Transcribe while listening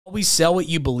always sell what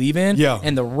you believe in. Yeah.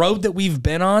 And the road that we've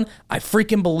been on, I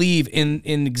freaking believe in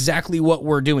exactly what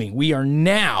we're doing. We are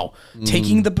now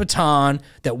taking the baton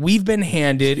that we've been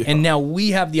handed, and now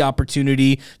we have the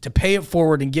opportunity to pay it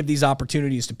forward and give these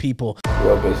opportunities to people.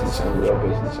 Real business owner, real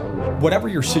business owner. Whatever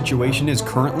your situation is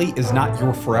currently is not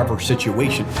your forever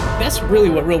situation. That's really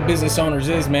what real business owners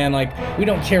is, man. Like, we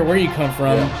don't care where you come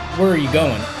from. Where are you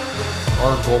going?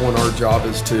 Our goal and our job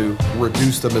is to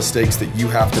reduce the mistakes that you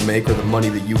have to make or the money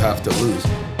that you have to lose.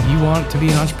 You want to be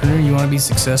an entrepreneur, you want to be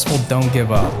successful, don't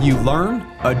give up. You learn,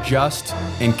 adjust,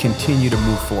 and continue to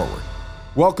move forward.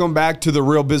 Welcome back to the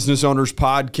Real Business Owners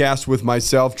Podcast with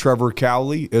myself, Trevor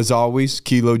Cowley. As always,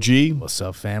 Kilo G. What's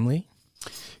up, family?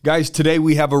 Guys, today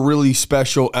we have a really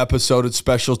special episode. It's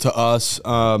special to us,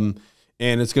 and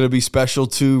it's going to be special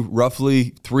to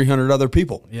roughly 300 other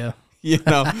people. Yeah. You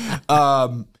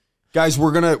know, guys,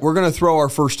 we're gonna throw our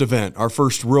first event, our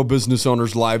first Real Business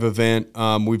Owners live event.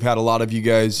 We've had a lot of you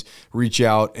guys reach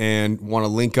out and want to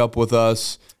link up with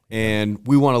us, and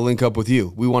we want to link up with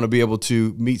you. We want to be able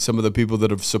to meet some of the people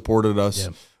that have supported us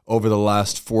over the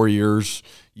last 4 years.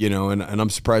 You know, and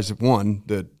I'm surprised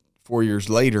that 4 years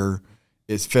later,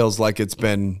 it feels like it's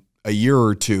been a year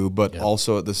or two, but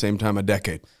also at the same time a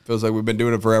decade. Feels like we've been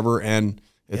doing it forever, and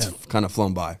it's kind of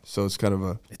flown by. So it's kind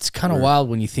of it's kind of wild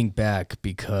when you think back,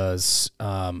 because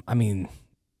I mean,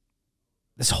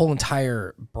 this whole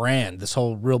entire brand, this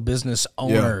whole Real Business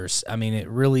Owners, I mean, it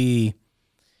really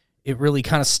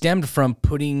kind of stemmed from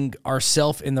putting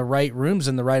ourselves in the right rooms,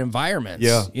 in the right environments.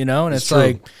 Yeah. You know, and it's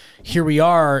like, here we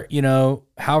are, you know,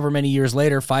 however many years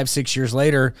later, 5, 6 years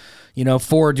later, you know,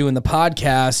 4 doing the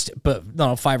podcast, but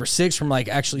no, 5 or 6 from like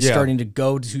actually starting to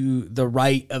go to the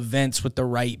right events with the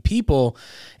right people.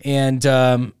 And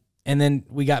then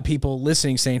we got people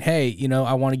listening saying, hey, you know,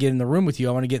 I want to get in the room with you.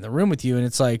 I want to get in the room with you. And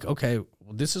it's like, okay,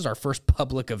 well, this is our first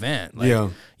public event.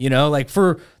 Like, you know, like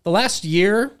for the last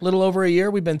year, little over a year,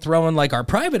 we've been throwing like our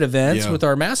private events with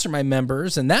our mastermind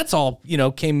members. And that's all, you know,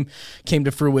 came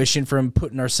to fruition from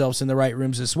putting ourselves in the right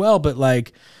rooms as well. But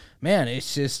like, man,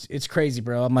 it's crazy,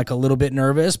 bro. I'm like a little bit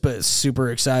nervous, but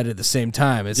super excited at the same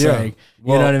time. It's like,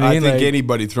 you know what I mean? I think like,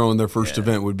 anybody throwing their first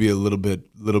event would be a little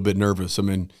bit nervous. I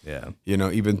mean, you know,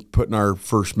 even putting our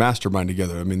first mastermind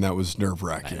together, I mean, that was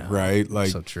nerve-wracking, right? Like,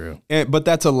 so true. But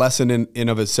that's a lesson in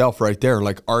of itself right there.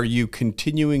 Like, are you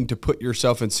continuing to put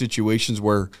yourself in situations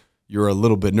where you're a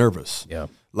little bit nervous? Yeah.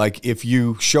 Like if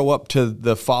you show up to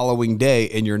the following day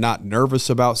and you're not nervous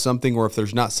about something, or if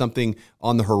there's not something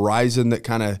on the horizon that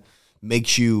kind of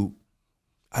makes you,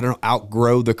 I don't know,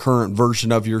 outgrow the current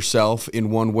version of yourself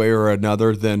in one way or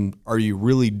another, then are you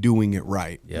really doing it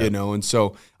right? You know? And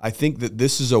so I think that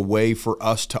this is a way for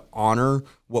us to honor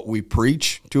what we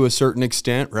preach to a certain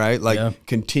extent, right? Like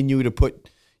continue to put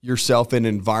yourself in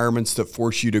environments that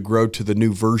force you to grow to the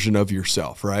new version of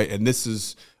yourself, right? And this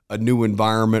is a new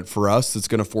environment for us that's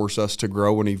going to force us to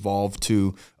grow and evolve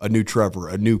to a new Trevor,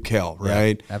 a new Kale,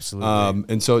 right? Yeah, absolutely.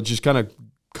 And so it just kind of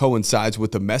coincides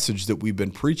with the message that we've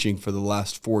been preaching for the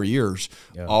last 4 years.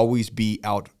 Always be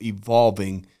out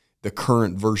evolving the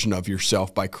current version of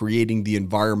yourself by creating the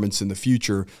environments in the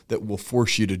future that will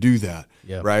force you to do that,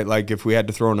 right? Like if we had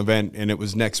to throw an event and it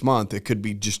was next month, it could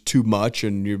be just too much,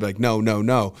 and you're like,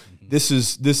 no. This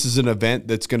is an event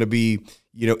that's going to be,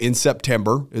 you know, in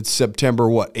September. It's September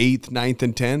what, 8th, 9th,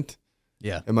 and 10th?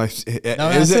 Yeah. Am I? Is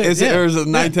it or is it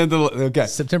 9th, 10th? Okay.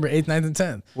 September 8th, 9th, and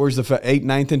 10th. Where's the 8th,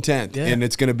 9th, and 10th? Yeah. And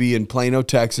it's going to be in Plano,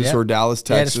 Texas, or Dallas,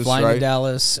 Texas, just flying right? to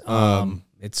Dallas.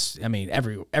 It's, I mean,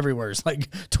 everywhere is like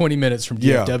 20 minutes from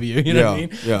DFW, you know what I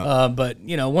mean? Yeah. But,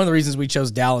 you know, one of the reasons we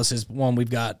chose Dallas is, one, we've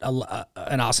got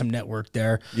an awesome network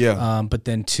there. Yeah. But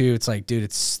then, 2, it's like, dude,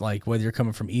 it's like whether you're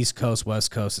coming from East Coast, West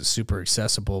Coast, it's super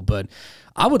accessible. But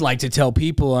I would like to tell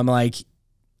people, I'm like,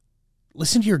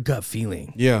 listen to your gut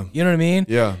feeling. Yeah. You know what I mean?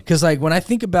 Yeah. Because like when I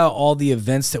think about all the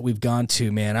events that we've gone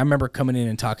to, man, I remember coming in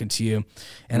and talking to you,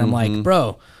 and I'm like,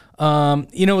 bro,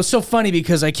 you know, it's so funny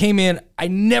because I came in, I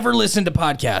never listened to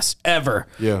podcasts ever.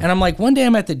 Yeah. And I'm like, one day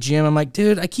I'm at the gym, I'm like,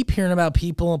 dude, I keep hearing about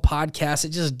people and podcasts. It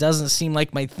just doesn't seem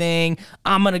like my thing.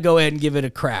 I'm going to go ahead and give it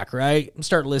a crack, right? And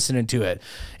start listening to it.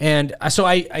 And so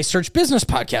I searched business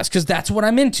podcasts because that's what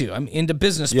I'm into. I'm into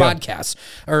business podcasts,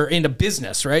 or into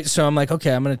business, right? So I'm like,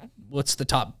 okay, what's the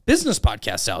top business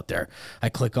podcasts out there? I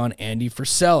click on Andy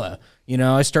Frisella. You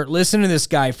know, I start listening to this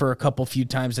guy for a few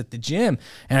times at the gym,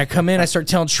 and I come in, I start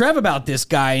telling Trev about this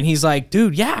guy, and he's like,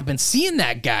 dude, yeah, I've been seeing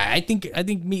that guy. I think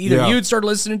you would start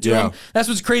listening to him. That's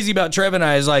what's crazy about Trev and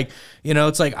I, is like, you know,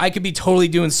 it's like I could be totally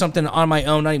doing something on my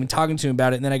own, not even talking to him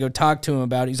about it, and then I go talk to him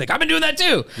about it. He's like, I've been doing that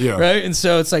too. Yeah. Right. And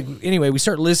so it's like, anyway, we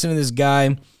start listening to this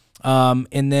guy.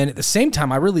 And then at the same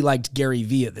time, I really liked Gary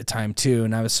Vee at the time too.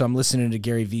 And I'm listening to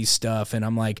Gary Vee's stuff, and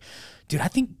I'm like, dude, I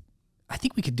think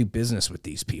we could do business with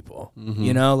these people,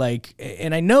 you know, like,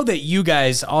 and I know that you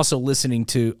guys also listening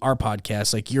to our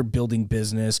podcast, like you're building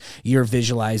business, you're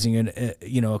visualizing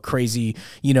a crazy,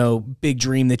 big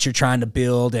dream that you're trying to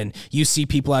build. And you see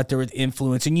people out there with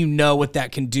influence, and you know what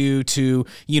that can do to,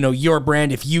 your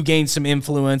brand if you gain some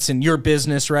influence in your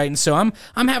business. Right. And so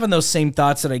I'm having those same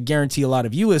thoughts that I guarantee a lot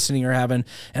of you listening are having.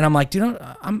 And I'm like, dude,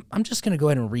 I'm just going to go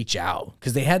ahead and reach out,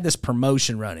 because they had this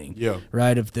promotion running,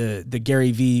 right, of the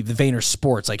Gary Vee, the Vayner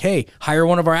Sports, like, hey, hire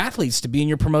one of our athletes to be in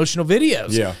your promotional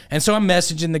videos. Yeah. And so I'm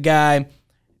messaging the guy,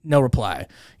 no reply,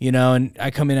 and I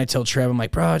come in, I tell Trev, I'm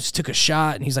like, bro, I just took a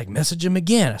shot. And he's like, message him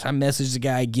again. So I messaged the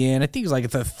guy again. I think it was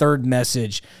like the third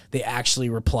message they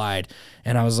actually replied.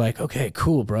 And I was like, okay,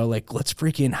 cool, bro. Like, let's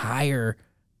freaking hire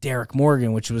Derek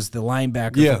Morgan, which was the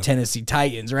linebacker for Tennessee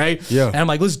Titans, right? Yeah. And I'm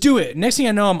like, let's do it. Next thing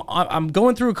I know, I'm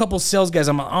going through a couple sales guys.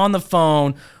 I'm on the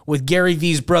phone with Gary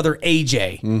Vee's brother,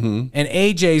 AJ. And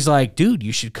AJ's like, dude,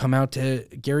 you should come out to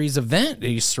Gary's event that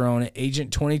he's throwing at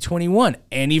Agent 2021.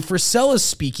 Andy Frisella's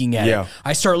speaking at it.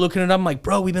 I start looking it up. I'm like,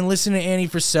 bro, we've been listening to Andy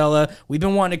Frisella. We've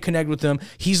been wanting to connect with him.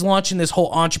 He's launching this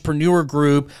whole entrepreneur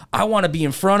group. I want to be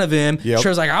in front of him.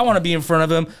 Trev's like, I want to be in front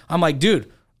of him. I'm like,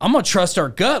 dude, I'm going to trust our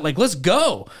gut. Like, let's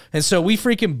go. And so we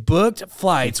freaking booked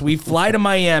flights. We fly to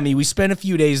Miami. We spent a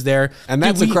few days there. And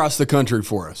that's across the country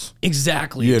for us.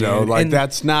 Exactly. Like, and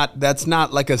that's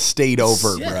not like a state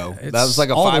over, bro. That was like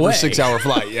a 5 or 6 hour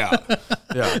flight. Yeah.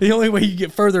 The only way you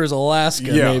get further is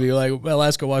Alaska, maybe, like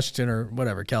Alaska, Washington, or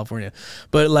whatever, California.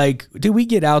 But like, dude, we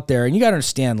get out there, and you got to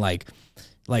understand, like,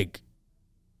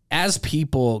 as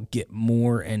people get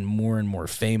more and more and more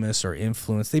famous or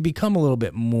influenced, they become a little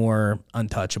bit more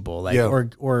untouchable, like,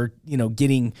 or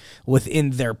getting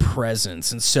within their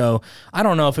presence. And so I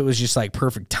don't know if it was just like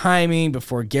perfect timing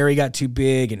before Gary got too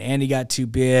big and Andy got too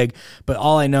big, but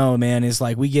all I know, man, is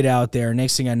like we get out there.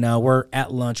 Next thing I know, we're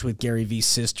at lunch with Gary Vee's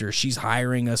sister. She's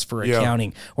hiring us for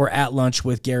accounting. We're at lunch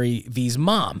with Gary Vee's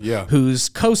mom, who's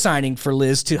co-signing for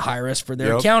Liz to hire us for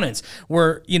their accountants.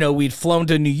 We'd flown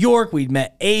to New York. We'd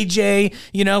met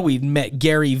AJ, we'd met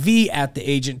Gary Vee at the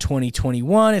Agent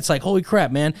 2021. It's like, holy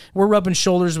crap, man. We're rubbing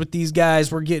shoulders with these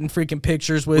guys. We're getting freaking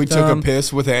pictures with them. We took a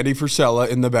piss with Andy Frisella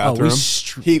in the bathroom.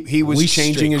 He was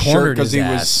changing his shirt because he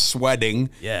was sweating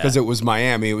because it was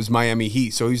Miami. It was Miami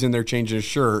Heat. So he's in there changing his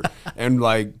shirt. And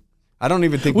like, I don't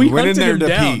even think we went in there to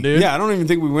pee. Dude. Yeah, I don't even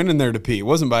think we went in there to pee. It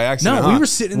wasn't by accident. No, we were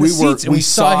sitting in the seats, and we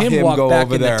saw him walk back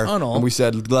over in the tunnel. And we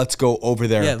said, let's go over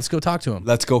there. Yeah, let's go talk to him.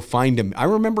 Let's go find him. I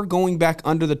remember going back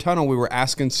under the tunnel. We were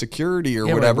asking security or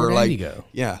whatever. Where'd Andy go?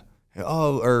 Yeah.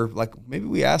 Oh, or like maybe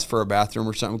we asked for a bathroom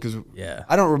or something because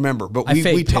I don't remember. But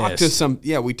we talked to some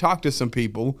we talked to some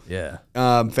people. Yeah.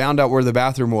 Found out where the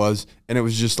bathroom was, and it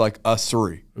was just like us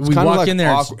three. We walk in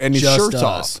there and his shirt's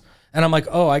off. And I'm like,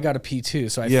 oh, I got to pee too.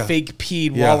 So I fake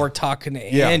peed while we're talking to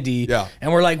Andy. Yeah.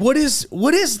 And we're like, what is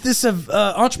this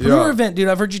entrepreneur event, dude?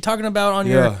 I've heard you talking about on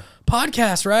your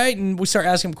podcast, right? And we start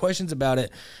asking him questions about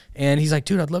it. And he's like,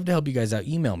 dude, I'd love to help you guys out.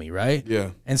 Email me, right?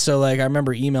 Yeah. And so like I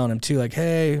remember emailing him too, like,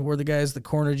 hey, we're the guys that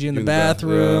cornered you in the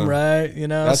bathroom, right?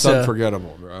 That's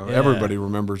unforgettable, bro. Yeah. Everybody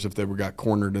remembers if they got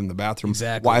cornered in the bathroom,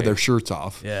 why their shirt's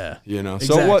off. Yeah.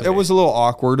 So it was a little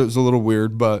awkward. It was a little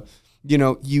weird, but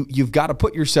you've got to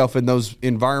put yourself in those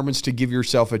environments to give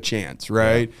yourself a chance,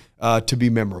 right? To be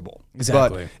memorable.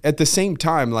 Exactly. But at the same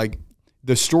time, like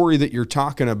the story that you're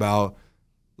talking about,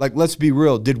 like, let's be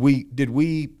real. Did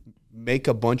we make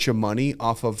a bunch of money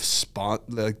off of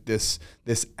like this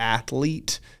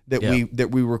athlete that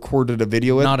we recorded a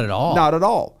video with? Not at all. Not at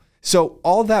all. So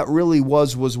all that really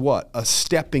was what? A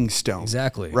stepping stone.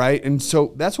 Exactly. Right? And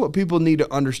so that's what people need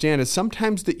to understand is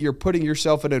sometimes that you're putting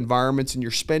yourself in environments and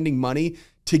you're spending money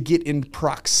to get in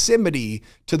proximity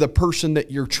to the person that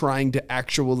you're trying to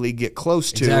actually get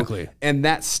close to. Exactly. And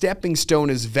that stepping stone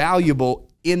is valuable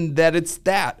in that it's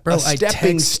a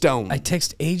stepping stone. I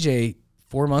text AJ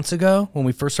 4 months ago when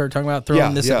we first started talking about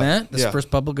throwing this event, this first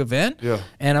public event. Yeah.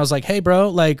 And I was like, hey, bro,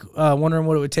 like wondering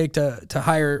what it would take to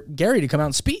hire Gary to come out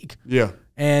and speak. Yeah.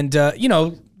 And,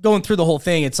 going through the whole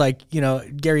thing, it's like,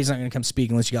 Gary's not going to come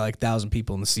speak unless you got like 1,000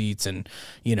 people in the seats and,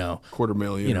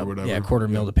 $250,000 or whatever. Yeah,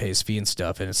 $250,000 to pay his fee and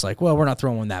stuff. And it's like, well, we're not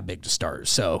throwing one that big to start.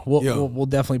 So we'll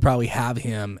definitely probably have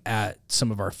him at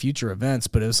some of our future events.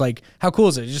 But it was like, how cool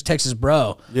is it? He just texts his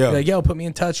bro. Yeah. Like, yo, put me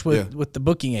in touch with the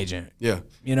booking agent. Yeah.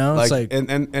 It's like,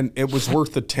 and it was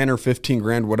worth the 10 or 15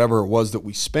 grand, whatever it was that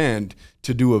we spent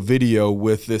to do a video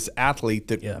with this athlete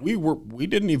that we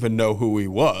didn't even know who he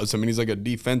was. I mean, he's like a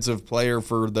defensive player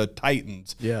for the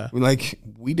Titans. Yeah.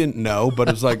 We didn't know, but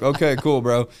it's like, okay, cool,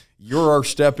 bro. You're our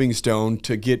stepping stone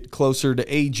to get closer to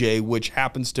AJ, which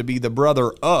happens to be the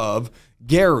brother of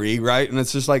Gary, right? And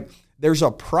it's just like, there's a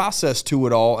process to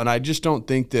it all. And I just don't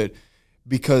think that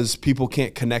because people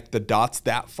can't connect the dots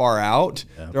that far out,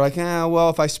 they're like,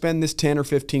 well, if I spend this 10 or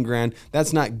 15 grand,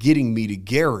 that's not getting me to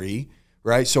Gary.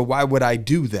 Right. So why would I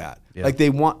do that? Yeah. Like they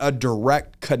want a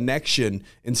direct connection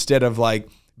instead of like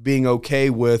being okay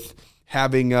with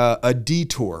having a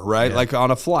detour, right? Yeah. Like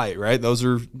on a flight, right? Those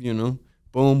are,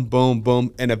 boom, boom,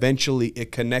 boom. And eventually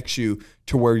it connects you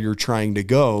to where you're trying to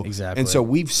go. Exactly. And so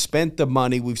we've spent the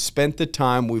money, we've spent the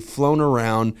time, we've flown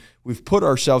around, we've put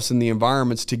ourselves in the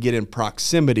environments to get in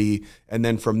proximity. And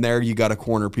then from there, you got to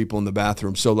corner people in the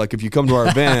bathroom. So like if you come to our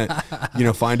event,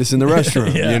 find us in the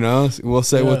restroom, we'll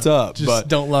say what's up. But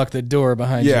don't lock the door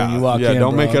behind you when you walk in.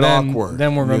 Don't make it awkward.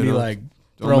 Then we're going to be like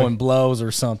throwing blows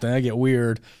or something. I get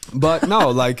weird. But no,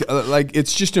 like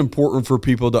it's just important for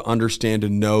people to understand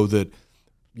and know that,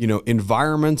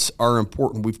 environments are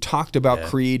important. We've talked about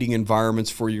creating environments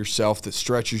for yourself that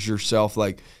stretches yourself.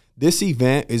 Like this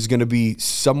event is going to be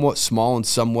somewhat small and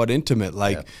somewhat intimate.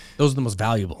 Like those are the most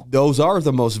valuable. Those are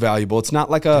the most valuable. It's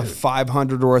not like a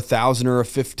 500 or 1,000 or a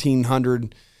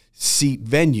 1,500 seat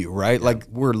venue, right? Like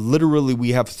we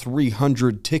have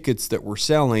 300 tickets that we're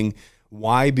selling.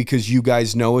 Why? Because you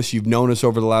guys know us. You've known us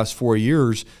over the last 4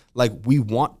 years. Like we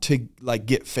want to like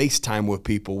get FaceTime with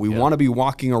people. We want to be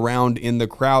walking around in the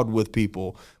crowd with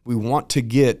people. We want to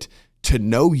get to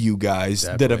know you guys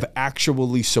that have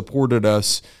actually supported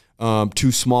us.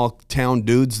 Two small town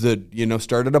dudes that,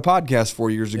 started a podcast 4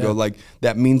 years ago. Like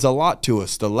that means a lot to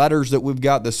us. The letters that we've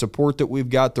got, the support that we've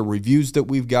got, the reviews that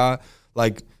we've got,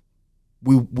 like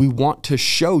we want to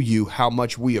show you how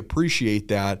much we appreciate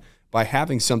that by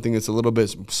having something that's a little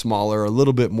bit smaller, a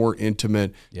little bit more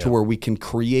intimate to where we can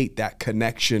create that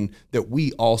connection that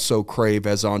we also crave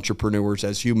as entrepreneurs,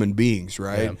 as human beings,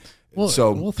 right? Yeah. Well,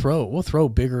 so we'll throw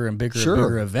bigger and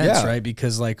bigger events, right?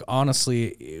 Because like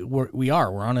honestly, we're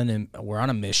on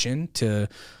a mission to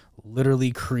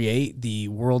literally create the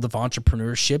world of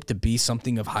entrepreneurship to be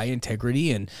something of high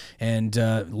integrity and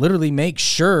literally make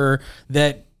sure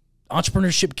that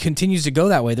entrepreneurship continues to go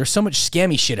that way. There's so much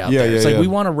scammy shit out there. It's like we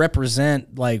want to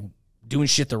represent like doing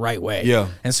shit the right way. Yeah.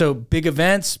 And so big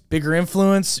events, bigger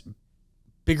influence,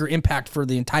 bigger impact for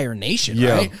the entire nation,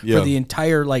 right? For the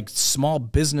entire like small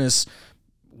business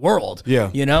world. Yeah.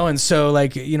 And so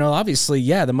like, obviously,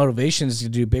 the motivation is to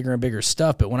do bigger and bigger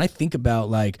stuff. But when I think about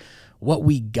like what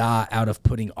we got out of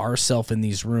putting ourselves in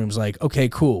these rooms, like, okay,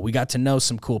 cool. We got to know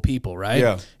some cool people, right?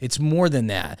 Yeah. It's more than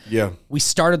that. Yeah. We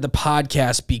started the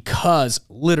podcast because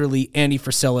literally Andy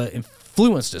Frisella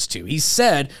influenced us to. He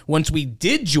said once we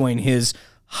did join his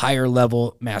higher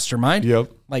level mastermind,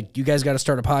 like you guys got to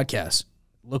start a podcast.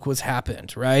 Look what's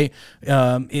happened, right?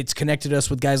 It's connected us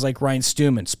with guys like Ryan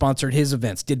Stewman, sponsored his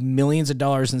events, did millions of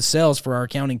dollars in sales for our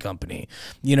accounting company.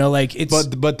 Like it's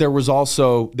but there was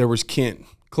Kent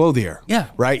Clothier. Yeah.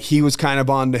 Right? He was kind of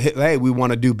on the hit, hey, we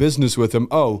want to do business with him.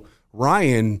 Oh,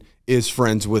 Ryan is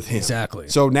friends with him. Exactly.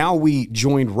 So now we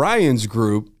joined Ryan's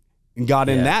group and got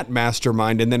in that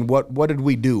mastermind. And then what did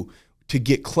we do to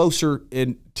get closer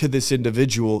to this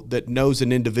individual that knows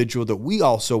an individual that we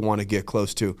also want to get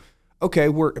close to? Okay,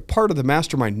 we're part of the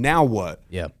mastermind. Now what?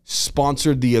 Yeah.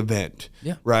 Sponsored the event.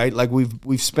 Yeah. Right? Like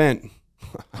we've spent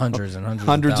hundreds of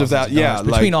that,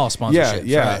 between all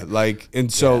sponsorships. Right? Like,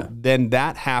 and so then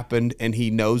that happened, and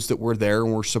he knows that we're there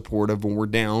and we're supportive and we're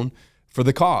down for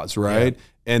the cause, right?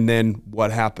 Yeah. And then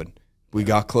what happened? We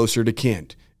got closer to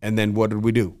Kent, and then what did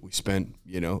we do? We spent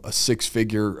a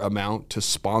 6-figure amount to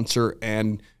sponsor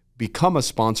and become a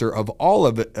sponsor of all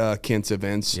of Kent's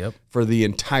events for the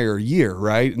entire year,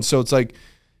 right? And so it's like,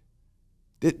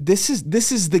 this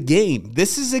is the game.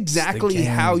 This is exactly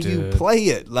how you play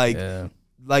it. Like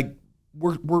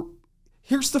we're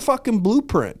here's the fucking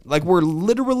blueprint. Like we're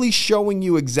literally showing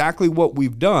you exactly what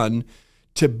we've done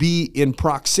to be in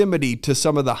proximity to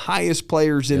some of the highest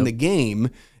players in the game,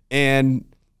 and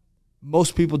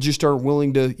most people just aren't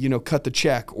willing to cut the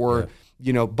check or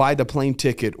buy the plane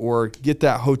ticket or get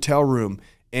that hotel room.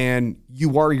 And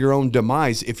you are your own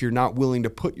demise if you're not willing to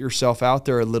put yourself out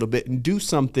there a little bit and do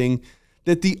something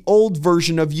that the old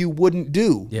version of you wouldn't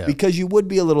do, because you would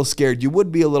be a little scared. You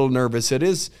would be a little nervous. It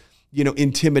is,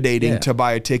 intimidating to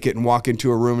buy a ticket and walk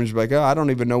into a room and just be like, oh, I don't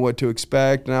even know what to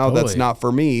expect. No, that's not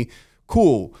for me.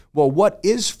 Cool. Well, what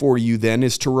is for you then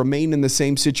is to remain in the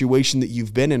same situation that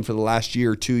you've been in for the last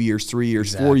year, 2 years, 3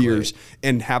 years, 4 years,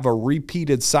 and have a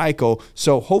repeated cycle.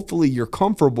 So hopefully you're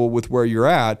comfortable with where you're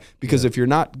at, because if you're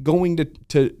not going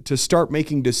to start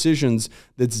making decisions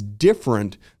that's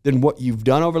different than what you've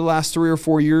done over the last 3 or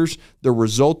 4 years, the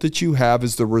result that you have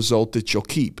is the result that you'll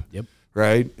keep. Yep.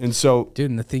 Right? And so, dude,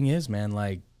 and the thing is, man,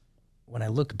 like when I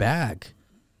look back,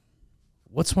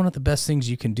 what's one of the best things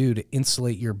you can do to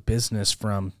insulate your business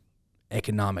from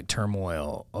economic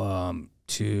turmoil,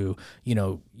 to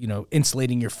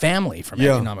insulating your family from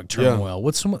economic turmoil?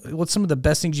 What's some of the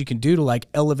best things you can do to like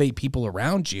elevate people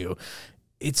around you?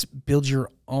 It's build your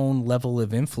own level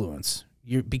of influence.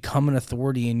 You become an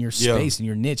authority in your space and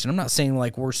your niche. And I'm not saying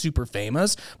like we're super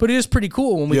famous, but it is pretty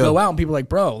cool when we go out and people are like,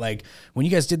 bro, like when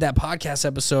you guys did that podcast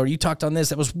episode, or you talked on this,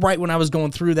 that was right when I was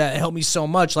going through that. It helped me so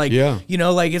much. Like,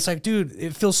 like it's like, dude,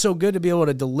 it feels so good to be able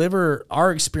to deliver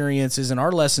our experiences and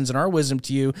our lessons and our wisdom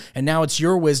to you. And now it's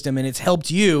your wisdom and it's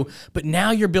helped you, but now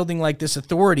you're building like this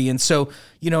authority. And so,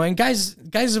 and guys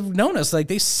have known us, like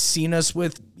they've seen us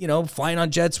with, flying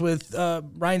on jets with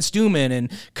Ryan Stewman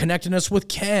and connecting us with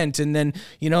Kent, and then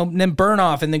then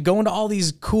Bernoff, and then going to all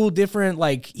these cool different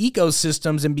like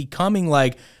ecosystems and becoming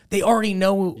like, they already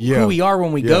know who we are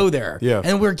when we go there.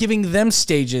 And we're giving them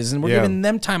stages and we're giving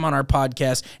them time on our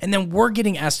podcast. And then we're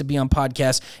getting asked to be on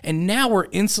podcasts. And now we're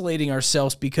insulating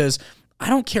ourselves, because I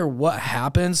don't care what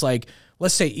happens. Like,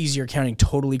 let's say Easier Accounting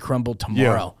totally crumbled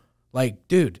tomorrow. Like,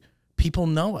 dude, people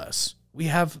know us. We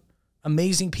have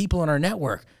amazing people in our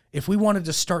network. If we wanted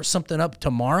to start something up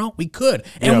tomorrow, we could.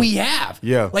 And we have.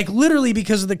 Like literally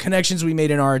because of the connections we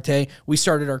made in Arte, we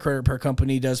started our credit repair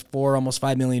company, does almost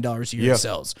 $5 million a year in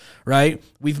sales, right?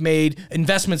 We've made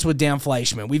investments with Dan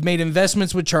Fleischman. We've made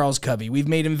investments with Charles Covey. We've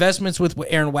made investments with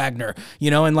Aaron Wagner,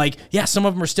 and like, some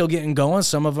of them are still getting going.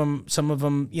 Some of them,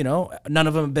 none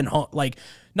of them have been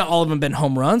not all of them have been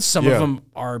home runs. Some of them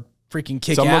are freaking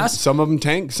kick ass. Some of them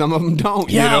tank, some of them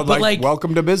don't. But like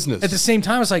welcome to business. At the same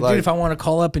time, it's like, dude, if I want to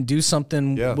call up and do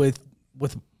something with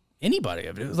anybody,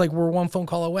 it's like we're one phone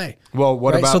call away. Well,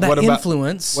 what about so that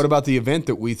influence? What about the event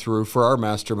that we threw for our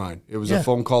mastermind? It was a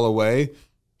phone call away.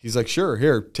 He's like, sure,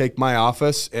 here, take my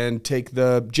office and take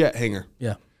the jet hangar.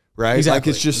 Right? Exactly. Like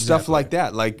it's just stuff like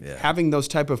that. Like having those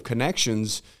type of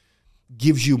connections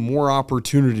gives you more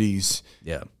opportunities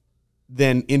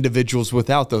than individuals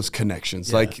without those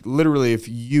connections. Like literally, if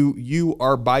you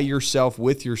are by yourself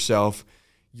with yourself,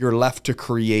 you're left to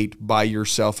create by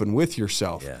yourself and with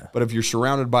yourself. But if you're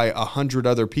surrounded by 100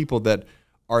 other people that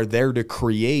are there to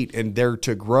create and there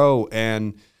to grow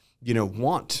and,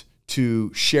 want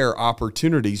to share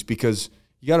opportunities, because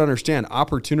you got to understand,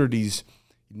 opportunities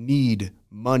need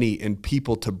money and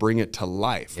people to bring it to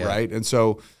life, right? And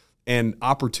so, and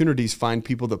opportunities find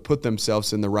people that put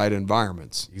themselves in the right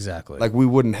environments. Exactly. Like we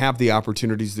wouldn't have the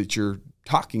opportunities that you're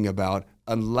talking about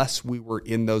unless we were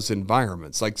in those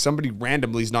environments. Like somebody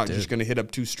randomly is not just going to hit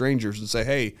up two strangers and say,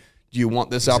 hey, do you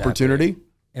want this opportunity?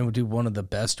 And we do one of the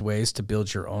best ways to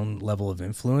build your own level of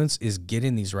influence is get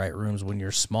in these right rooms when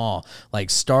you're small. Like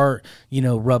start,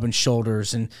 rubbing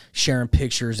shoulders and sharing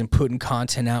pictures and putting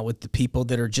content out with the people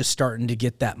that are just starting to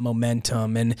get that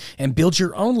momentum, and build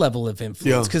your own level of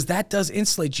influence, because that does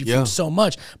insulate you from so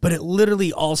much. But it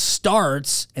literally all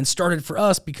started for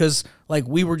us because like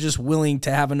we were just willing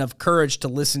to have enough courage to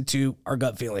listen to our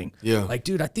gut feeling. Like,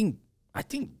 dude, I think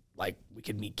like we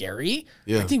could meet Gary.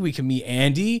 I think we could meet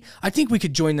Andy. I think we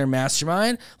could join their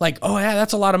mastermind. Like, oh yeah,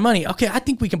 that's a lot of money. Okay, I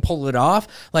think we can pull it off.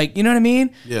 Like, you know what I mean?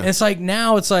 And it's like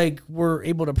now it's like we're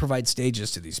able to provide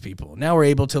stages to these people. Now we're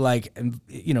able to like,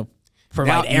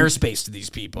 provide airspace to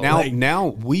these people. Now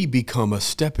we become a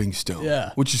stepping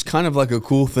stone, which is kind of like a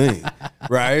cool thing,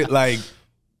 right? Like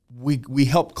we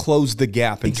help close the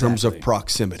gap in terms of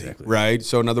proximity, right?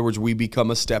 So in other words, we become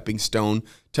a stepping stone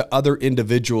to other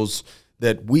individuals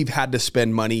that we've had to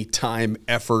spend money, time,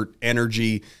 effort,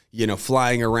 energy,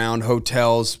 flying around,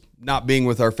 hotels, not being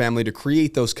with our family to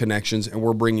create those connections, and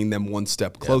we're bringing them one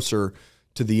step closer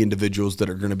to the individuals that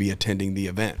are going to be attending the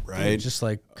event, right? Just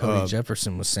like Cody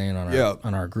Jefferson was saying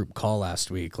on our group call last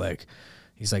week, like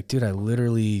he's like, dude, I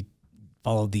literally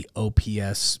followed the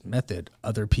OPS method,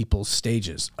 other people's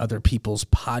stages, other people's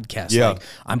podcasts. Like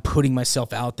I'm putting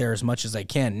myself out there as much as I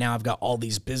can. Now I've got all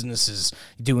these businesses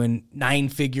doing 9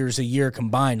 figures a year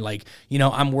combined. Like,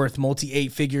 I'm worth multi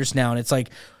 8 figures now. And it's like,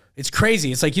 it's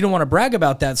crazy. It's like, you don't want to brag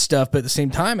about that stuff, but at the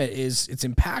same time, it's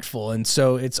impactful. And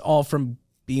so it's all from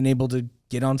being able to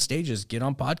get on stages, get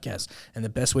on podcasts. And the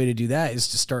best way to do that is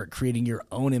to start creating your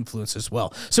own influence as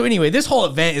well. So anyway, this whole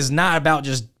event is not about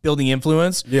just building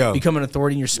influence, become an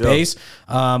authority in your space.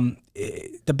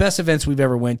 The best events we've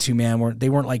ever went to, man, they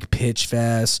weren't like pitch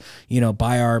fest, you know,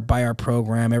 buy our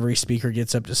program. Every speaker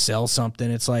gets up to sell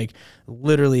something. It's like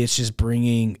literally it's just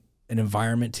bringing an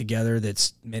environment together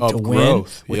that's meant to win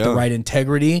with the right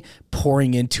integrity,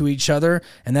 pouring into each other.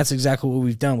 And that's exactly what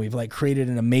we've done. We've like created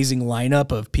an amazing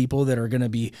lineup of people that are going to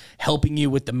be helping you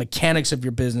with the mechanics of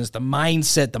your business, the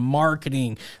mindset, the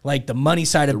marketing, like the money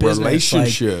side of business,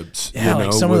 relationships, like,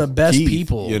 like some of the best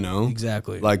people, you know,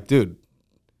 exactly. Like, dude,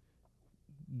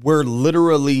 we're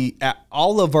literally at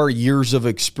all of our years of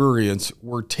experience,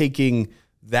 we're taking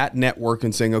that network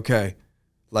and saying, okay,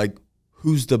 like,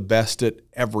 who's the best at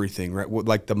everything, right?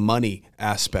 Like the money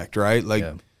aspect, right? Like,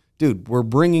 dude, we're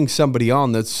bringing somebody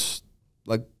on that's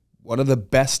like one of the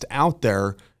best out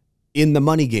there in the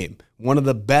money game, one of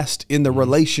the best in the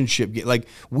relationship game. Like,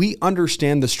 we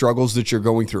understand the struggles that you're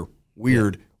going through.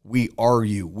 Weird. We are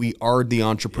you. We are the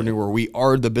entrepreneur. We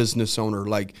are the business owner.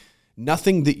 Like,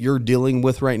 nothing that you're dealing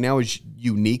with right now is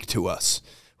unique to us.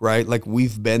 Right? Like,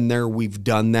 we've been there, we've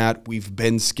done that, we've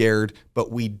been scared, but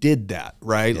we did that,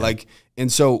 right? Like,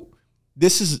 and so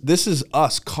this is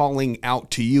us calling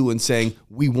out to you and saying,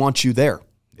 we want you there.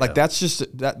 Like, that's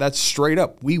just, that's straight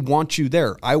up. We want you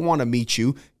there. I want to meet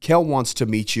you. Kale wants to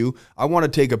meet you. I want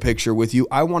to take a picture with you.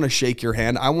 I want to shake your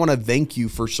hand. I want to thank you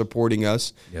for supporting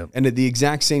us. And at the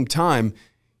exact same time,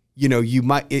 you know, you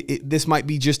might, this might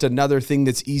be just another thing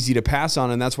that's easy to pass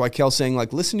on. And that's why Kale's saying,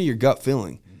 like, listen to your gut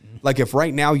feeling. Like, if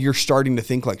right now you're starting to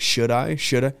think like, should I?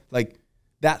 Like,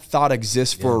 that thought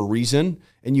exists for a reason.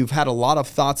 And you've had a lot of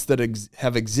thoughts that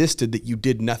have existed that you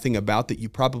did nothing about that you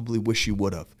probably wish you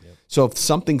would have. So if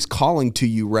something's calling to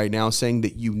you right now saying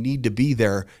that you need to be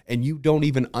there and you don't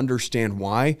even understand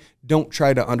why, don't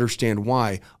try to understand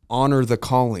why. Honor the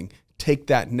calling. Take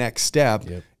that next step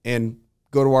and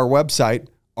go to our website,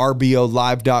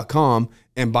 rbolive.com,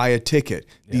 and buy a ticket.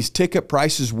 These ticket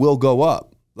prices will go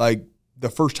up. Like, the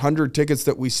first 100 tickets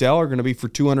that we sell are going to be for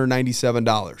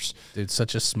 $297. Dude,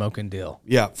 such a smoking deal.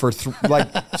 Yeah, for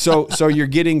so you're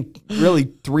getting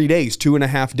really 3 days,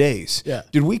 2.5 days. Yeah.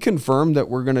 Did we confirm that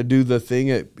we're going to do the thing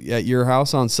at your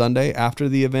house on Sunday after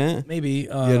the event? Maybe.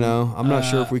 You know, I'm not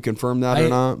sure if we confirmed that or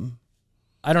not.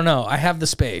 I don't know. I have the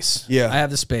space. Yeah. I have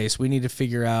the space. We need to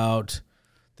figure out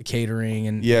the catering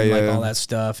and all that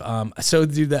stuff. So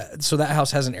that house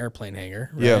has an airplane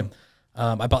hangar, right? Yeah.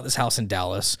 I bought this house in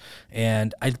Dallas,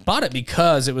 and I bought it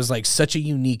because it was like such a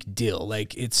unique deal.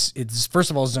 Like, it's first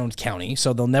of all zoned county,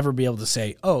 so they'll never be able to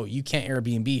say, oh, you can't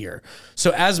Airbnb here.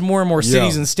 So as more and more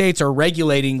cities and states are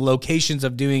regulating locations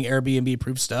of doing Airbnb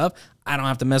proof stuff, I don't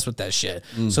have to mess with that shit.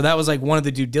 So that was like one of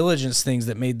the due diligence things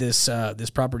that made this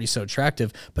this property so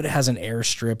attractive. But it has an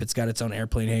airstrip. It's got its own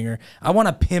airplane hangar. I want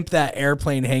to pimp that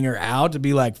airplane hangar out to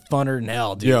be like funner than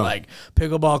hell, dude. Like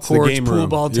pickleball courts, pool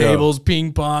ball tables,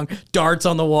 ping pong, darts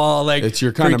on the wall. Like, it's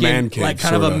your kind of man cave, like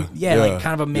kind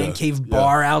of a man cave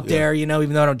bar out there. You know,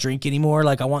 even though I don't drink anymore,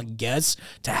 like, I want guests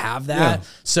to have that.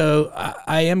 So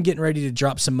I am getting ready to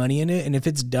drop some money in it, and if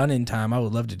it's done in time, I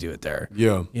would love to do it there.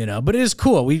 You know, but it is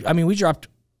cool. We dropped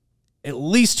at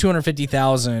least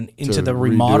 $250,000 into the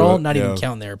remodel, not even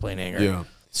counting the airplane hangar.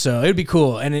 So it'd be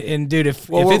cool. And dude, if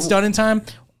it's done in time,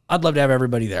 I'd love to have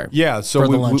everybody there. Yeah.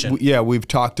 So we've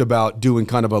talked about doing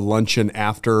kind of a luncheon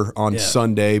after on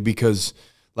Sunday, because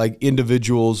like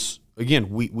individuals, again,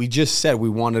 we just said we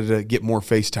wanted to get more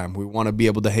FaceTime. We want to be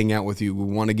able to hang out with you. We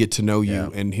want to get to know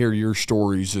you and hear your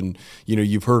stories. And, you know,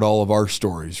 you've heard all of our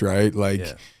stories, right? Like,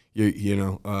 you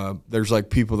know, there's like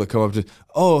people that come up to,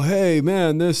 oh, hey,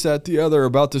 man, this, that, the other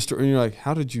about this story. And you're like,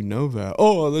 how did you know that?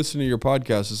 Oh, I listened to your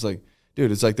podcast. It's like,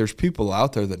 dude, it's like there's people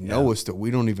out there that know us that we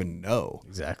don't even know.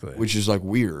 Exactly. Which is like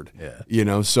weird. You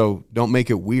know, so don't make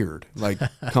it weird. Like,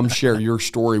 come share your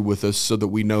story with us so that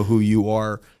we know who you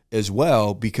are as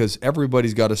well, because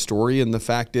everybody's got a story. And the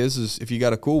fact is if you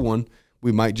got a cool one,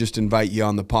 we might just invite you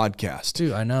on the podcast.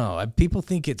 Dude, I know. People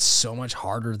think it's so much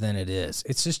harder than it is.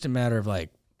 It's just a matter of like,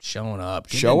 showing up,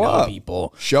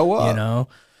 people, show up, you know,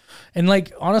 and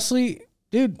like, honestly,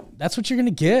 dude, that's what you're gonna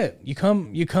get. You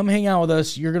come hang out with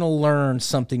us. You're gonna learn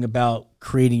something about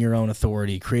creating your own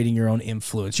authority, creating your own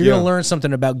influence. You're going to learn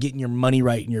something about getting your money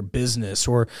right in your business,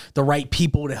 or the right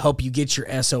people to help you get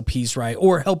your SOPs right,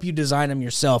 or help you design them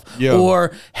yourself,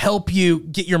 or help you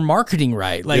get your marketing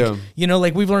right. Like, you know,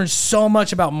 like we've learned so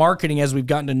much about marketing as we've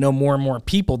gotten to know more and more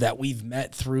people that we've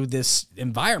met through this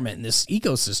environment and this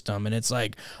ecosystem. And it's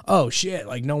like, oh shit,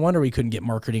 like no wonder we couldn't get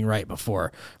marketing right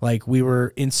before. Like we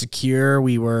were insecure.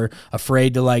 We were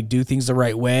afraid to like do things the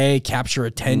right way, capture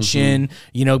attention,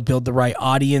 you know, build the right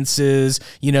audiences,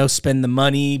 you know, spend the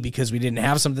money because we didn't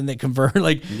have something that convert.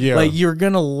 Like you're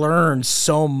going to learn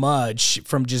so much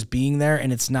from just being there.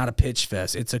 And it's not a pitch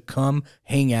fest. It's a come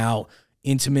hang out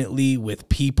intimately with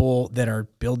people that are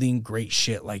building great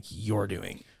shit like you're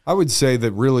doing. I would say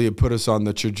that really it put us on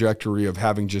the trajectory of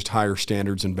having just higher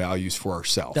standards and values for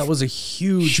ourselves. That was a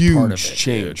huge part of it,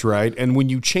 change, right? And when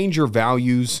you change your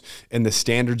values and the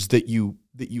standards that you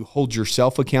hold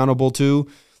yourself accountable to,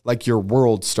 like your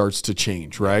world starts to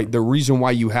change, right? The reason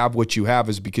why you have what you have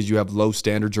is because you have low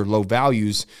standards or low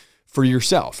values for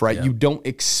yourself, right? You don't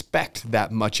expect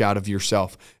that much out of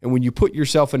yourself. And when you put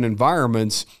yourself in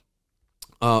environments,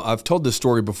 I've told this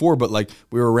story before, but like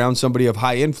we were around somebody of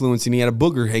high influence and he had a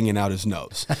booger hanging out his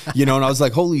nose, you know, and I was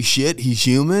like, holy shit, he's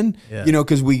human, you know,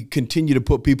 because we continue to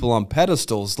put people on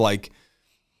pedestals like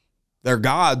they're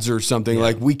gods or something.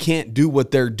 Like we can't do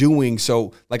what they're doing.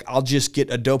 So like, I'll just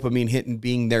get a dopamine hit and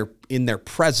being there in their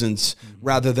presence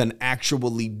rather than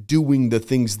actually doing the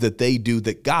things that they do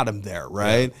that got them there.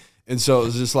 Right. And so it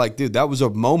was just like, dude, that was a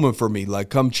moment for me. Like,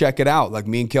 come check it out. Like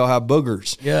me and Kale have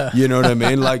boogers. You know what I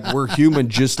mean? Like we're human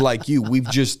just like you. We've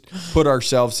just put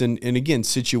ourselves in again,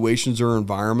 situations or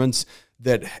environments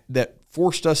that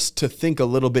forced us to think a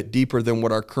little bit deeper than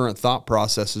what our current thought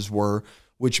processes were,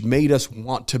 which made us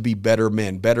want to be better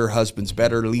men, better husbands,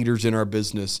 better leaders in our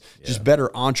business, just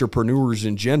better entrepreneurs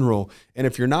in general. And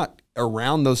if you're not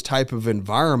around those type of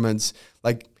environments,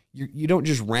 like you don't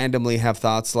just randomly have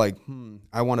thoughts like,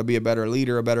 I want to be a better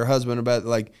leader, a better husband, a better,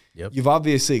 like you've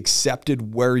obviously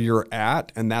accepted where you're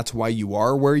at and that's why you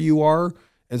are where you are.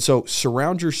 And so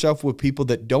surround yourself with people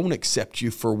that don't accept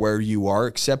you for where you are,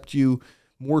 accept you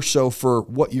more so for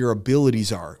what your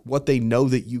abilities are, what they know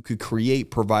that you could create,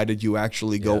 provided you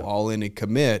actually go all in and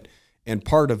commit. And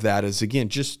part of that is, again,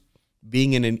 just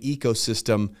being in an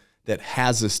ecosystem that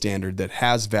has a standard, that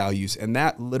has values. And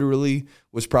that literally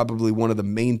was probably one of the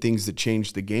main things that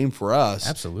changed the game for us.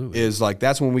 Absolutely. Is like,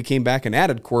 that's when we came back and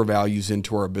added core values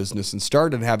into our business and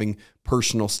started having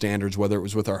personal standards, whether it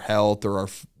was with our health or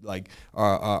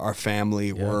our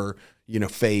family or, you know,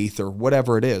 faith or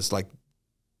whatever it is. Like,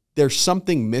 there's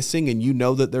something missing and you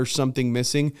know that there's something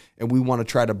missing, and we want to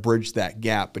try to bridge that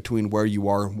gap between where you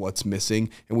are and what's missing.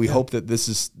 And we hope that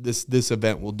this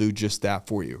event will do just that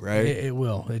for you, right? It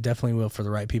will. It definitely will, for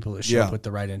the right people that show up with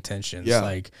the right intentions.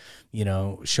 Like, you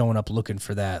know, showing up looking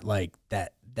for that, like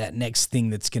that next thing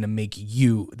that's going to make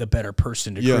you the better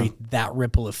person to create that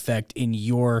ripple effect in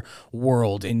your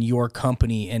world, in your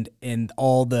company, and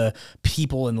all the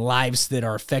people and lives that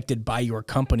are affected by your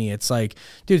company. It's like,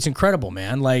 dude, it's incredible,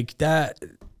 man. Like that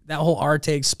whole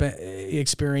Arte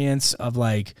experience of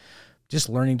like just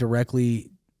learning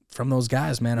directly from those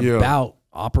guys, man, about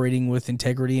operating with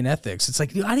integrity and ethics. It's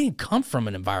like, dude, I didn't come from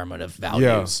an environment of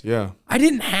values. I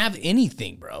didn't have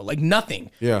anything, bro. Like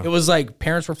nothing. It was like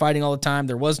parents were fighting all the time.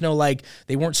 There was no, like,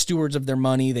 they weren't stewards of their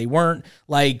money. They weren't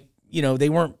like, you know, they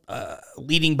weren't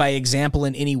leading by example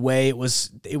in any way. It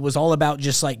was all about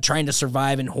just like trying to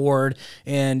survive and hoard.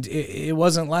 And it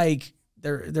wasn't like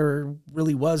there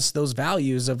really was those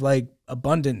values of like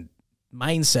abundant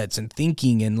mindsets and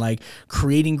thinking and like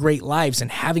creating great lives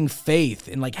and having faith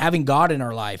and like having God in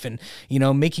our life and, you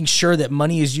know, making sure that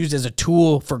money is used as a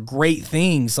tool for great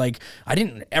things. Like I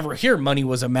didn't ever hear money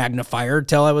was a magnifier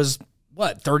till I was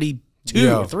 32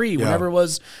 or 3, whenever it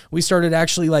was we started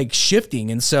actually like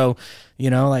shifting. And so, you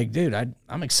know, like, dude,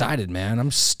 I'm excited, man.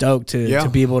 I'm stoked to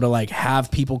be able to like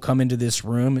have people come into this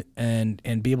room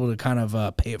and be able to kind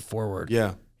of pay it forward.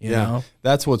 You know?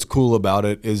 That's what's cool about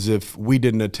it, is if we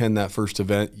didn't attend that first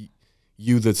event,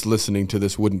 you that's listening to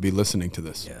this wouldn't be listening to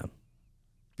this.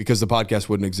 Because the podcast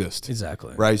wouldn't exist.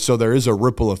 Exactly. Right? So there is a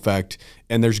ripple effect,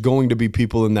 and there's going to be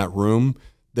people in that room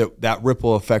that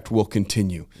ripple effect will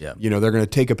continue. You know, they're going to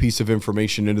take a piece of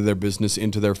information into their business,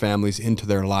 into their families, into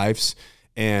their lives,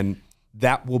 and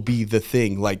that will be the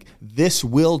thing. Like, this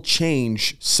will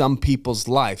change some people's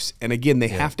lives. And again, they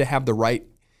have to have the right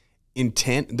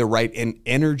intent, the right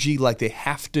energy. Like, they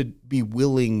have to be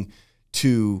willing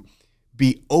to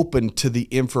be open to the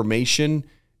information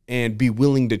and be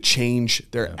willing to change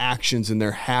their actions and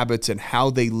their habits and how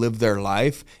they live their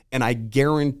life. And I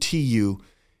guarantee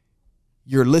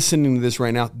you're listening to this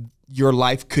right now, your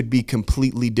life could be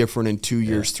completely different in 2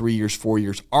 years, 3 years, 4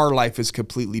 years. Our life is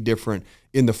completely different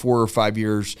in the 4 or 5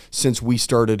 years since we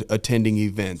started attending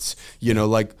events. You know,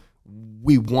 like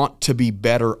we want to be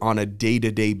better on a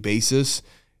day-to-day basis,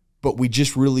 but we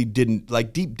just really didn't,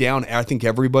 like deep down, I think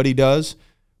everybody does,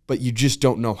 but you just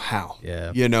don't know how,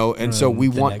 you know? And so we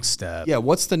want, next step.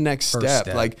 What's the next step?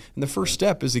 Like, and the first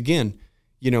step is, again,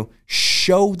 you know,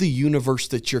 show the universe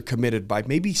that you're committed by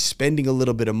maybe spending a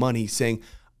little bit of money saying,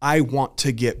 I want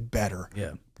to get better.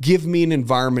 Give me an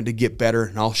environment to get better,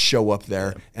 and I'll show up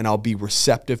there and I'll be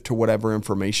receptive to whatever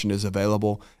information is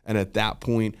available. And at that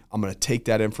point, I'm going to take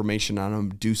that information and I'm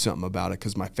going to do something about it,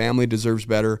 because my family deserves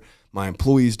better, my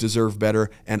employees deserve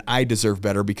better, and I deserve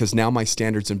better, because now my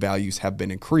standards and values have been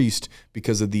increased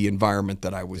because of the environment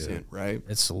that I was in, right?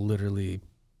 It's literally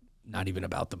not even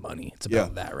about the money. It's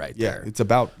about that right there. It's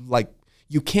about, like,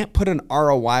 you can't put an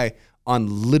ROI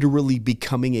on literally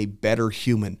becoming a better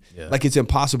human. Like, it's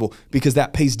impossible, because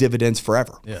that pays dividends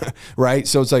forever. Right?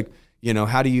 So it's like, you know,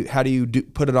 how do you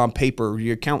put it on paper?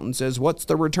 Your accountant says, what's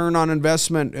the return on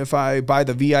investment if I buy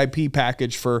the VIP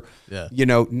package for, you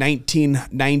know,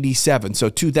 $19.97? So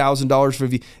 $2,000 for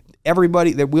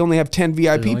everybody, that we only have 10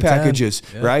 VIP packages,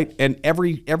 right? And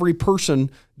every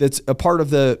person that's a part of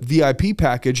the VIP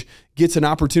package gets an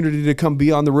opportunity to come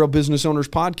be on the Real Business Owners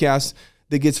podcast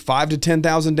that gets 5,000 to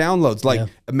 10,000 downloads. Like,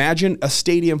 imagine a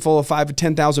stadium full of 5,000 to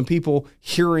 10,000 people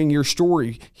hearing your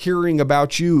story, hearing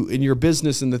about you and your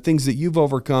business and the things that you've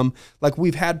overcome. Like,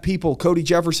 we've had people, Cody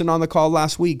Jefferson on the call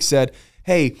last week said,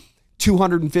 hey,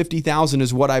 250,000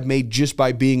 is what I've made just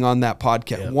by being on that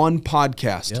podcast. One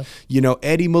podcast. You know,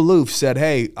 Eddie Malouf said,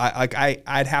 hey,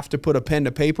 I'd have to put a pen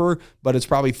to paper, but it's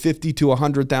probably $50,000 to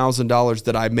 $100,000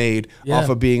 that I made off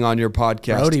of being on your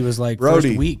podcast. Brody was like, first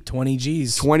week, 20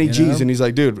 G's. 20 G's. And he's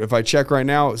like, dude, if I check right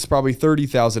now, it's probably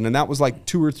 30,000. And that was like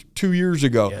 2 years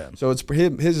ago. So it's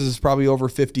his is probably over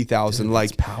 50,000.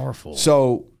 Like, powerful.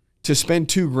 So to spend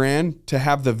 $2,000 to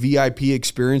have the VIP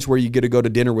experience where you get to go to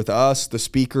dinner with us, the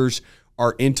speakers,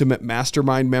 our intimate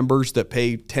mastermind members that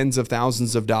pay tens of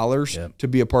thousands of dollars to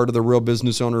be a part of the Real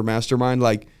Business Owner Mastermind,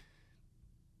 like,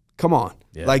 come on.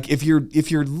 Like, if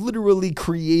you're literally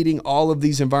creating all of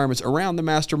these environments around the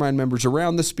mastermind members,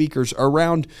 around the speakers,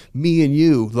 around me and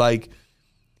you, like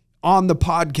on the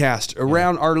podcast,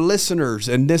 around our listeners,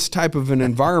 and this type of an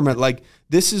environment, like,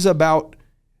 this is about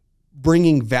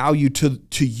bringing value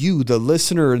to you, the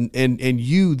listener, and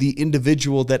you, the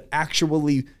individual that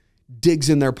actually digs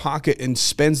in their pocket and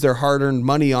spends their hard-earned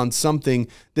money on something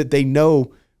that they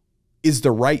know is the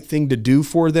right thing to do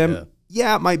for them.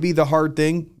 Yeah, it might be the hard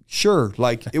thing. Sure.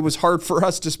 Like, it was hard for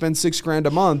us to spend $6,000 a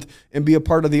month and be a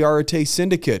part of the Arete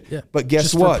Syndicate. But guess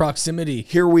just what? For proximity.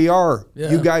 Here we are.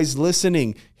 You guys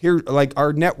listening. Here, like,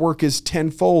 our network is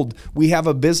tenfold. We have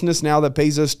a business now that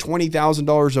pays us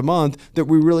 $20,000 a month that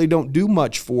we really don't do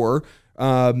much for,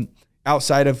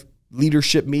 outside of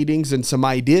leadership meetings and some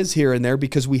ideas here and there,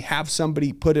 because we have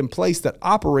somebody put in place that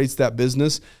operates that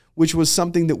business, which was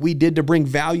something that we did to bring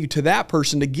value to that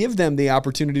person, to give them the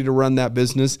opportunity to run that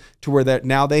business to where that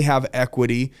now they have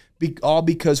equity, all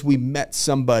because we met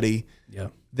somebody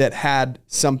that had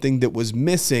something that was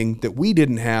missing that we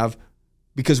didn't have,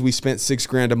 because we spent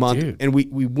 $6,000 a month. And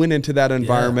we went into that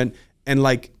environment, and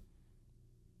like,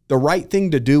 the right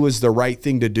thing to do is the right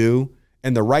thing to do.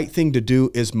 And the right thing to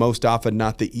do is most often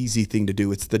not the easy thing to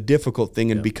do. It's the difficult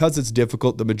thing. And because it's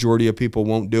difficult, the majority of people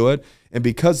won't do it. And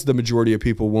because the majority of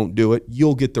people won't do it,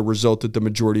 you'll get the result that the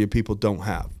majority of people don't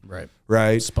have.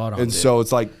 Right. Spot on. And so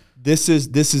it's like, this is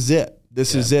it.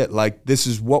 This is it. Like, this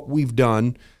is what we've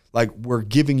done. Like, we're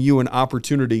giving you an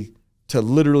opportunity to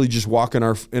literally just walk in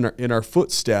our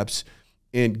footsteps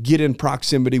and get in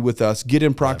proximity with us, get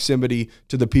in proximity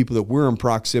to the people that we're in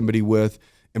proximity with,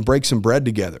 and break some bread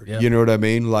together. You know what I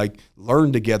mean? Like,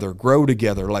 learn together, grow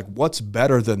together. Like, what's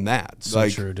better than that? So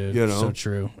like, true, dude. You know? So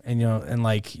true. And, you know, and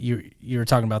like, you were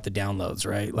talking about the downloads,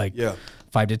 right? Like,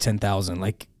 5,000 to 10,000.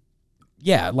 Like,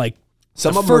 like,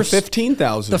 some of them are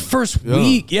 15,000. The first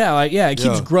week, it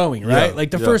keeps growing, right?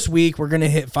 Like, the first week, we're going to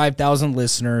hit 5,000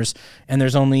 listeners, and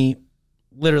there's only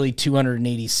literally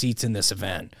 280 seats in this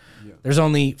event. There's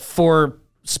only 4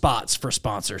 spots for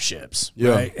sponsorships,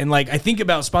 right? And like, I think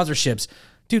about sponsorships.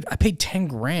 Dude, I paid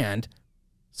 $10,000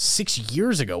 6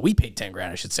 years ago. We paid $10,000,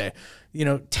 I should say. You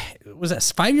know, was that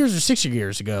 5 years or 6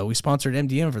 years ago? We sponsored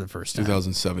MDM for the first time.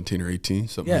 2017 or 18,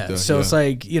 something like that. So it's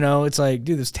like, you know, it's like,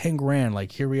 dude, this $10,000.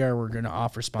 Like, here we are. We're going to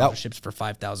offer sponsorships for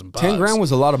 $5,000. $10,000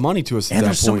 was a lot of money to us at that point. And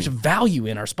there's so much value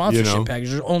in our sponsorship package.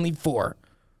 There's only 4.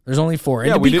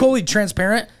 And to be totally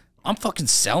transparent, I'm fucking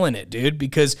selling it, dude,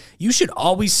 because you should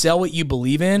always sell what you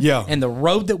believe in. Yeah. And the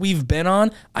road that we've been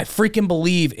on, I freaking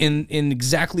believe in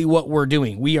exactly what we're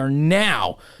doing. We are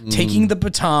now taking the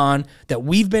baton that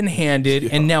we've been handed,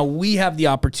 and now we have the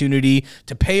opportunity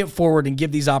to pay it forward and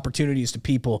give these opportunities to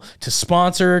people to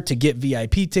sponsor, to get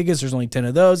VIP tickets. There's only 10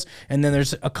 of those, and then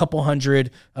there's a couple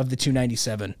hundred of the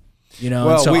 297. You know,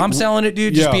 well, so I'm selling it,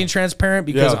 dude, just being transparent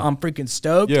because I'm freaking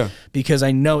stoked because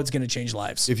I know it's going to change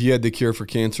lives. If you had the cure for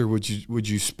cancer, would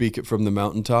you speak it from the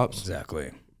mountaintops?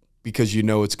 Exactly. Because you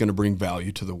know it's going to bring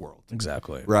value to the world.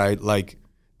 Exactly. Right? Like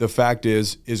the fact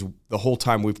is the whole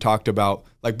time we've talked about,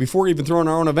 like before even throwing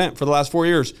our own event for the last 4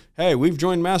 years, hey, we've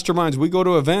joined masterminds, we go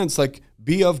to events, like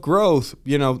be of growth,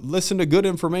 you know, listen to good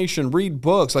information, read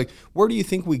books. Like where do you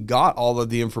think we got all of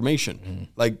the information?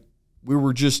 Like we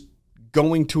were just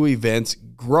going to events,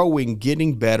 growing,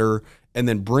 getting better, and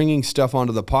then bringing stuff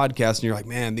onto the podcast. And you're like,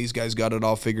 man, these guys got it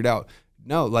all figured out.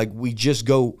 No, like we just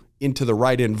go into the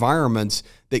right environments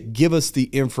that give us the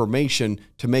information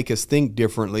to make us think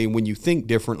differently. And when you think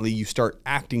differently, you start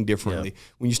acting differently.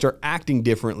 When you start acting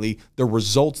differently, the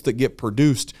results that get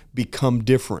produced become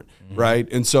different, right?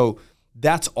 And so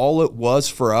that's all it was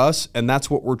for us. And that's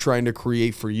what we're trying to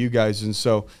create for you guys. And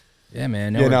so, yeah,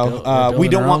 man. You know, we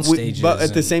don't want, but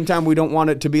at the same time, we don't want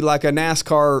it to be like a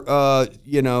NASCAR,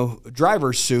 you know,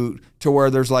 driver's suit to where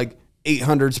there's like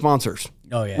 800 sponsors.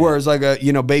 Oh yeah. Whereas like a,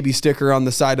 you know, baby sticker on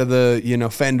the side of the, you know,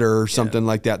 fender or something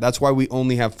like that. That's why we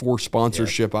only have 4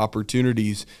 sponsorship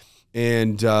opportunities.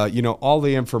 And, you know, all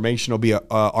the information will be at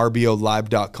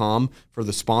rbolive.com for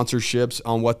the sponsorships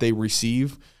on what they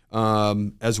receive,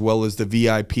 as well as the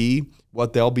VIP,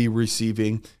 what they'll be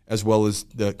receiving, as well as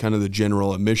the kind of the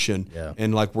general admission.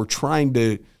 And like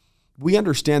we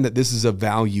understand that this is a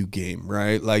value game,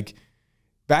 right? Like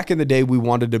back in the day, we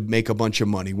wanted to make a bunch of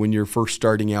money when you're first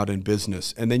starting out in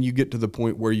business. And then you get to the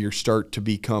point where you start to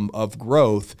become of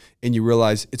growth and you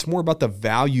realize it's more about the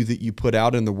value that you put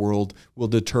out in the world will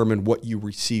determine what you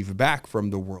receive back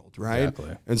from the world, right?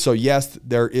 Exactly. And so, yes,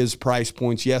 there is price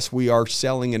points. Yes, we are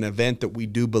selling an event that we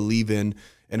do believe in.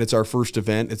 And it's our first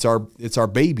event. It's our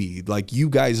baby. Like you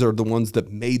guys are the ones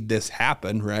that made this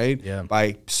happen, right? Yeah.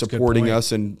 By supporting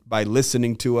us and by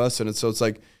listening to us. And so it's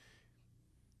like,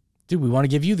 dude, we want to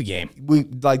give you the game. We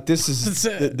like this is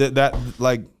that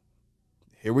like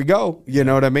here we go. You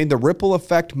know what I mean? The ripple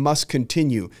effect must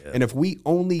continue. And if we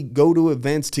only go to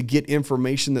events to get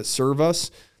information that serve us,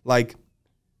 like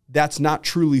that's not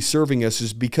truly serving us.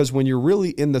 Is because when you're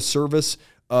really in the service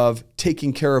of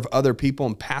taking care of other people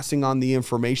and passing on the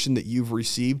information that you've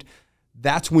received,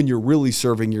 that's when you're really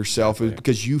serving yourself, is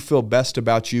because you feel best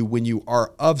about you when you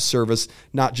are of service,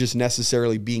 not just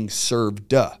necessarily being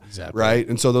served, right?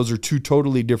 And so those are 2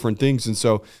 totally different things. And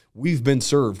so we've been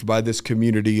served by this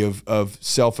community of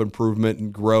self-improvement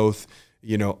and growth,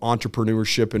 you know,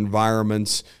 entrepreneurship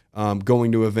environments,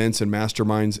 going to events and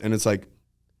masterminds. And it's like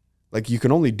you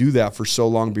can only do that for so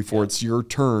long before it's your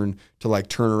turn to like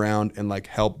turn around and like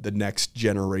help the next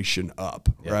generation up,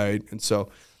 right? And so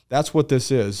that's what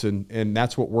this is, and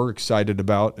that's what we're excited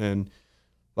about, and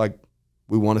like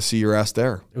we want to see your ass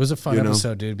there. It was a fun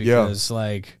episode, dude, because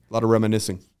like a lot of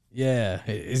reminiscing. Yeah,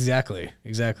 exactly.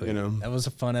 You know, that was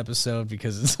a fun episode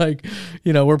because it's like,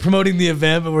 you know, we're promoting the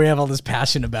event, but we have all this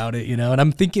passion about it, you know. And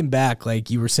I'm thinking back, like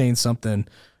you were saying something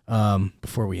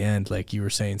before we end, like you were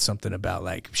saying something about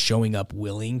like showing up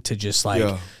willing to just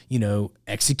like, you know,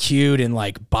 execute and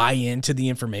like buy into the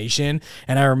information.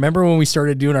 And I remember when we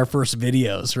started doing our first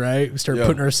videos, right? We started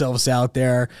putting ourselves out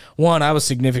there. One, I was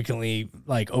significantly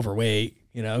like overweight,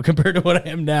 you know, compared to what I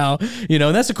am now, you know,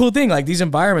 and that's a cool thing. Like these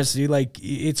environments, dude, like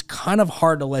it's kind of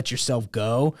hard to let yourself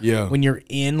go when you're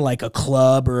in like a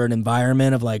club or an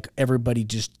environment of like everybody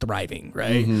just thriving.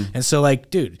 Right. And so like,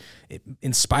 dude, it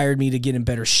inspired me to get in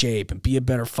better shape and be a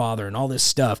better father and all this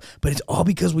stuff. But it's all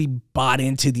because we bought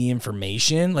into the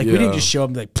information. Like we didn't just show up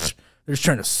and be like, they're just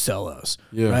trying to sell us,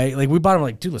 right? Like we bought them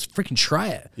like, dude, let's freaking try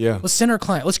it. Let's send our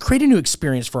client. Let's create a new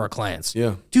experience for our clients.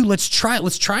 Dude, let's try it.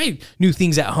 Let's try new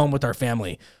things at home with our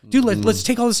family. Dude, let's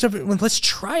take all this stuff. Let's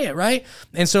try it, right?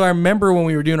 And so I remember when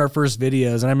we were doing our first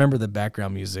videos, and I remember the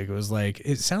background music. It was like,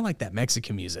 it sounded like that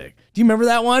Mexican music. Do you remember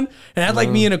that one? And it had like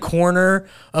me in a corner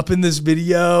up in this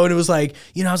video, and it was like,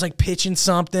 you know, I was like pitching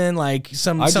something, like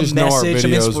some message,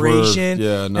 some inspiration.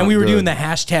 And we were doing the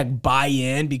hashtag buy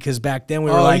in because back then we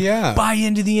were buy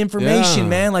into the information,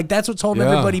 man. Like that's what's holding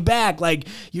everybody back. Like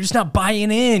you're just not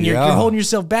buying in. You're holding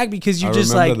yourself back because you're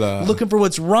just like looking for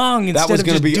what's wrong instead of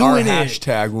just doing it. That was going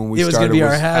to be our hashtag when we started.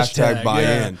 Was hashtag buy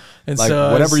in. And like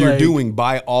so whatever you're doing,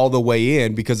 buy all the way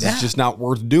in because it's just not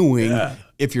worth doing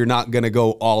if you're not going to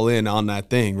go all in on that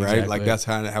thing, right? Exactly. Like that's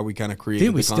how we kind of create.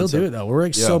 Dude, we still do it though. We're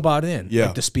like so bought in. Yeah.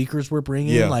 Like the speakers we're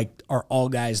bringing like are all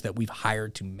guys that we've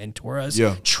hired to mentor us,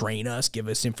 train us, give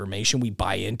us information. We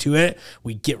buy into it.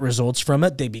 We get results from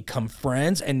it. They become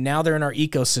friends, and now they're in our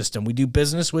ecosystem. We do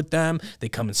business with them. They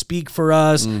come and speak for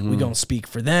us. We go and speak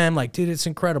for them. Like, dude, it's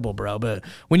incredible, bro. But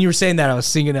when you were saying that, I was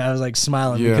singing it. I was like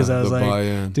smiling because I was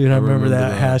like, dude, I remember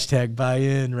that hashtag buy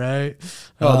in, right?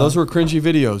 Oh, those were cringy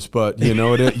videos, but you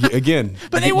know, again,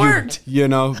 but they worked, you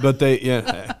know, but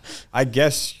I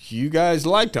guess you guys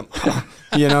liked them.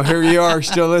 You know, here you are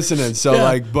still listening. So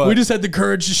like, but we just had the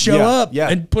courage to show up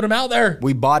and put them out there.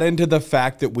 We bought into the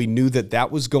fact that we knew that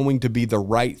that was going to be the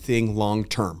right thing long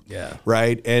term. Yeah.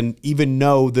 Right. And even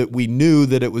know that we knew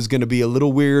that it was going to be a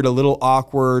little weird, a little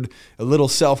awkward, a little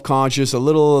self-conscious, a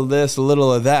little of this, a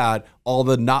little of that, all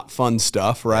the not fun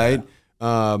stuff. Right.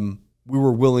 Yeah. We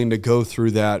were willing to go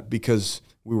through that because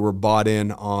we were bought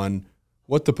in on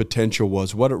what the potential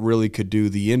was, what it really could do,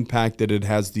 the impact that it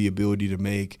has the ability to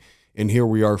make. And here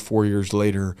we are 4 years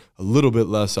later, a little bit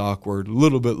less awkward, a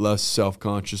little bit less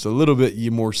self-conscious, a little bit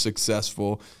more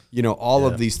successful, you know, all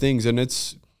of these things. And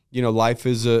it's, you know, life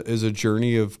is a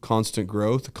journey of constant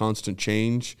growth, constant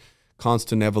change,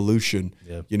 constant evolution.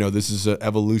 Yeah. You know, this is an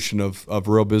evolution of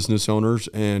real business owners,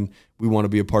 and we want to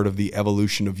be a part of the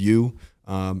evolution of you.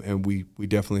 And we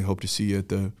definitely hope to see you at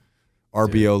the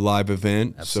RBO Live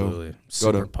event. Absolutely.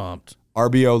 So super pumped.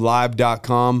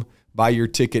 RBOlive.com. Buy your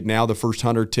ticket now. The first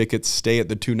 100 tickets stay at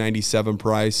the $297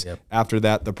 price. Yep. After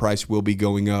that, the price will be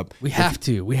going up. We have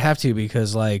to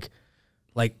because like,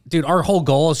 dude, our whole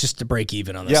goal is just to break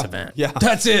even on this event. Yeah.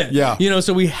 That's it. Yeah. You know,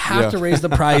 so we have to raise the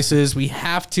prices. We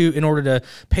have to, in order to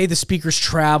pay the speakers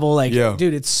travel. Like,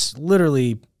 dude, it's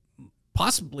literally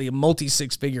possibly a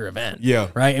multi-six-figure event. Yeah.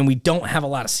 Right. And we don't have a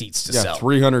lot of seats to sell.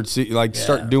 300 seats. Like,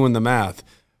 start doing the math.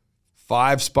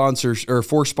 4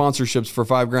 sponsorships for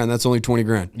 $5,000. That's only 20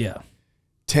 grand. Yeah.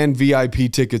 10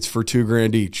 VIP tickets for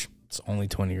 $2,000 each. It's only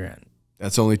 20 grand.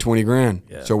 That's only 20 grand.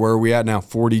 Yeah. So where are we at now?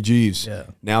 40 G's. Yeah.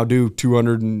 Now do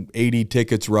 280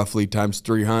 tickets roughly times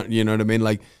 300. You know what I mean?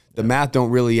 Like the math don't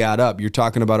really add up. You're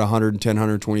talking about 110,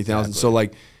 120,000. So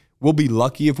like we'll be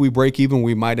lucky if we break even.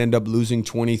 We might end up losing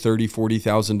 $20,000, $30,000,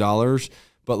 $40,000.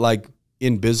 But like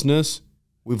in business,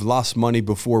 we've lost money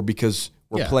before because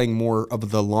we're playing more of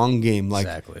the long game. Like,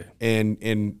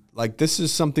 and like, this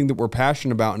is something that we're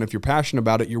passionate about. And if you're passionate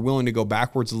about it, you're willing to go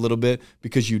backwards a little bit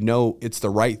because you know it's the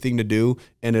right thing to do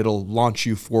and it'll launch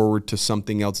you forward to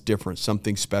something else different,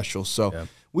 something special. So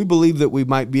we believe that we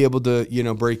might be able to, you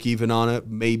know, break even on it,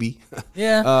 maybe.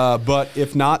 Yeah. But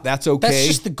if not, that's okay. That's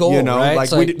just the goal, you know,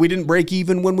 right? Like we didn't break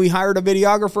even when we hired a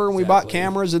videographer and we bought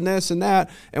cameras and this and that,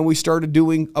 and we started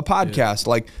doing a podcast.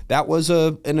 Like that was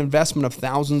an investment of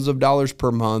thousands of dollars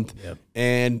per month.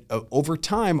 And over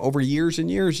time, over years and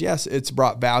years, yes, it's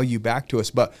brought value back to us,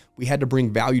 but we had to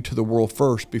bring value to the world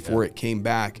first before it came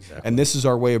back. And this is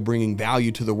our way of bringing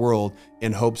value to the world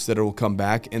in hopes that it will come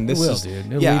back. And this dude.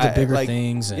 It'll lead to bigger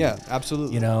things. And,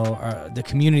 absolutely. You know, the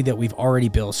community that we've already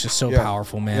built is just so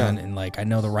powerful, man. And like, I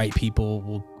know the right people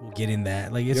will get in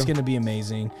that. Like, it's going to be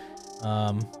amazing.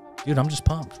 Dude, I'm just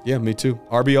pumped. Yeah, me too.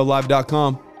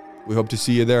 RBOlive.com. We hope to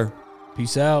see you there.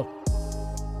 Peace out.